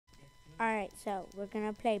Alright, so we're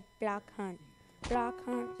gonna play block hunt. Block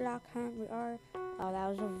hunt, block hunt. We are. Oh, that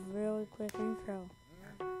was a really quick intro.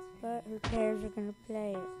 But who cares? We're gonna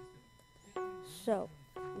play it. So,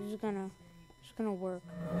 this is gonna work.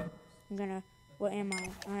 What am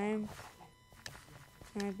I? Can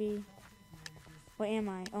I be? What am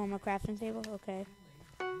I? Oh, I'm a crafting table? Okay.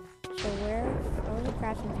 So where is the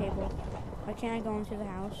crafting table? Why can't I go into the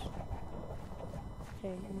house?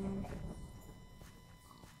 Okay,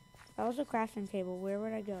 if I was a crafting table, where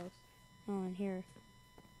would I go? Oh, in here.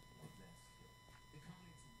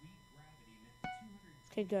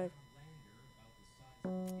 Okay, good.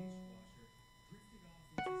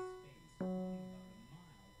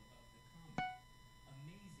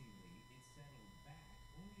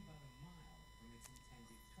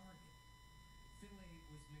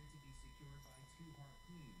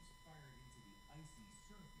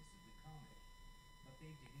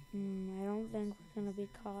 I don't think we're gonna be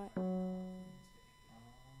caught.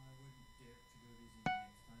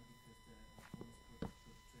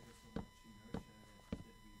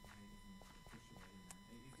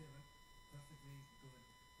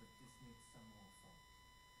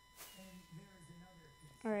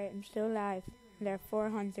 Alright, I'm still alive. There are 4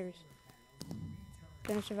 hunters.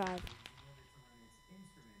 Gonna survive.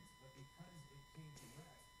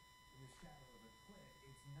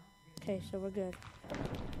 Okay, so we're good.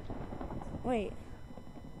 Wait,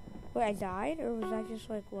 I died? Or was I just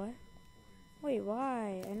like, what? Wait,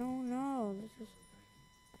 why? I don't know.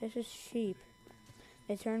 This is sheep.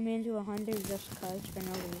 They turned me into a hunter just cause for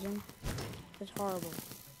no reason. It's horrible.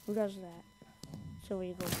 Who does that? It's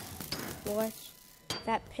illegal. What?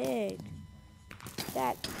 That pig.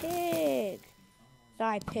 That pig.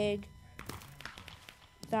 Die, pig.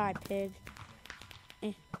 Die, pig.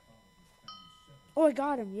 Oh, I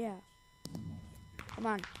got him, yeah. Come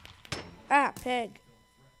on. Ah, pig.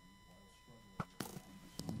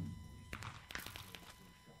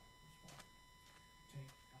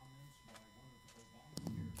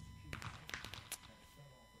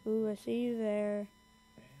 Ooh, I see you there.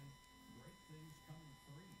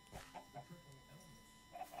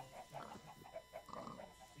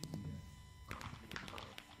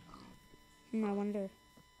 I wonder.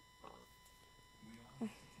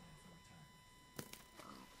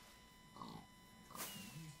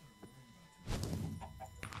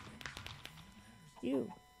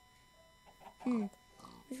 You.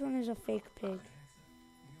 Which one is a fake pig?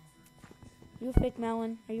 You fake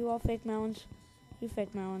melon? Are you all fake melons? You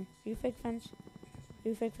fake melon. You fake fence?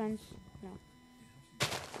 You fake fence? No.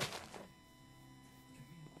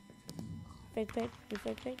 Fake pig? You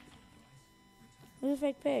fake pig? Who's a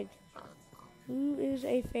fake pig? Who is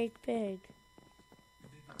a fake pig?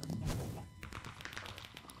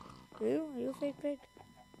 You? Are you a fake pig?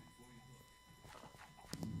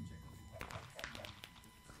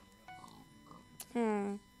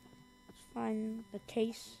 Let's find the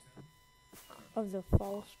case of the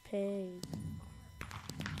false pig.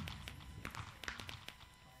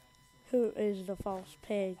 Who is the false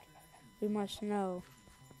pig? We must know.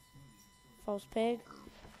 False pig?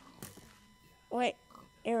 Wait,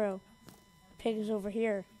 arrow. Pig is over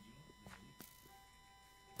here.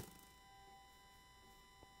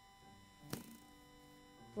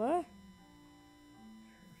 What?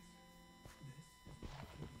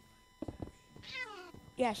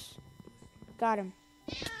 Yes. Got him.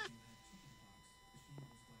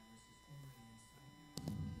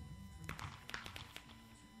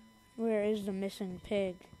 Where is the missing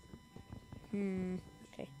pig?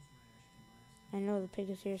 Okay. I know the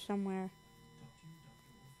pig is here somewhere.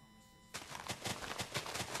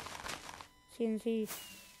 TNT.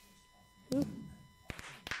 Ooh.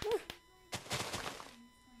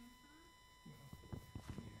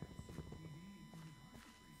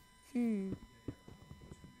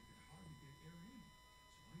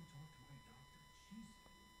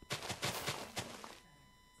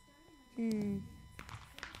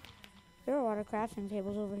 There are a lot of crafting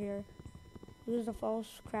tables over here. Who's the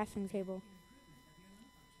false crafting table?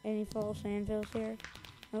 Any false anvils here?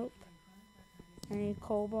 Nope. Any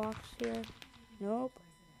coal blocks here? Nope.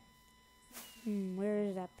 Where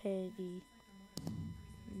is that piggy?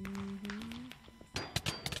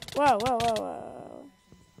 Whoa.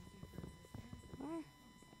 What?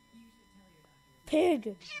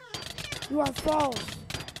 Pig! You are false!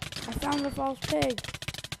 I found the false pig!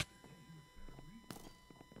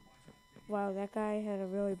 Wow, that guy had a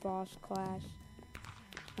really boss class.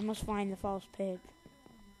 I must find the false pig.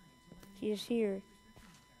 He is here.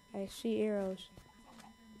 I see arrows.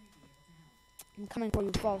 I'm coming for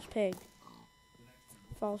you, false pig.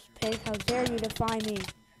 False pig, how dare you defy me?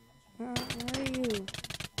 Where are you?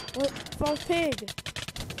 What? False pig!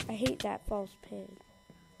 I hate that false pig.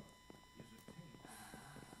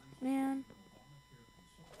 Man.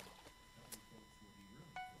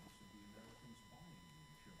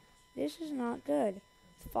 This is not good.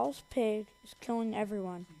 False pig is killing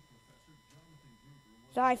everyone.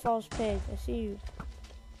 Die, false pig. I see you.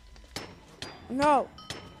 No!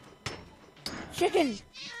 Chicken!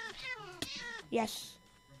 Yes.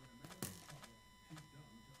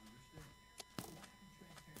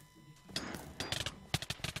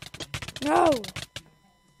 No!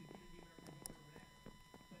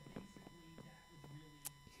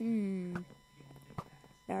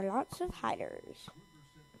 There are lots of hiders.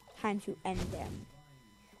 Time to end them.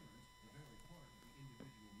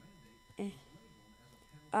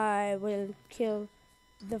 I will kill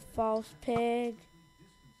the false pig.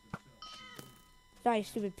 Die,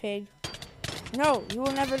 stupid pig. No, you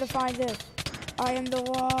will never defy this. I am the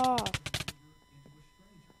law.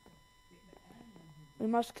 We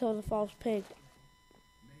must kill the false pig.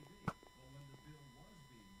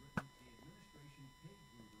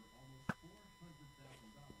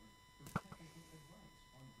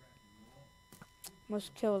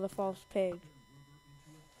 Must kill the false pig.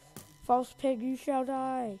 False pig, you shall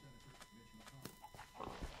die.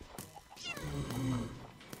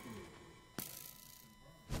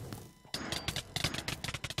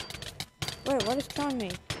 Wait, what is killing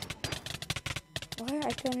me? Why?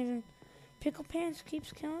 I can't even... Pickle Pants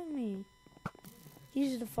keeps killing me.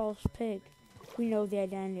 He's the false pig. We know the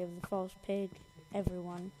identity of the false pig,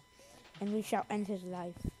 everyone. And we shall end his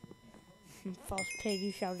life. False pig,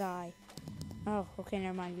 you shall die. Oh, okay,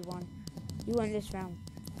 never mind, you won. You won this round,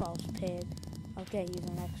 false pig. I'll get you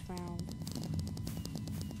the next round.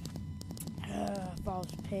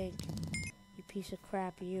 False pig. You piece of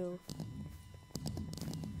crap, you.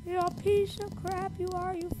 You're a piece of crap, you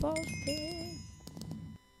are, you false pig.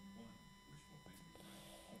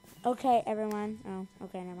 Okay, everyone. Oh,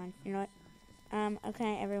 okay, never mind. You know what?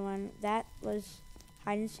 Okay, everyone. That was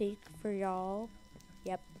hide and seek for y'all.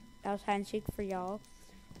 Yep, that was hide and seek for y'all.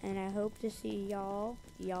 And I hope to see y'all,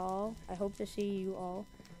 I hope to see you all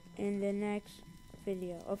in the next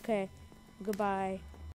video. Okay, goodbye.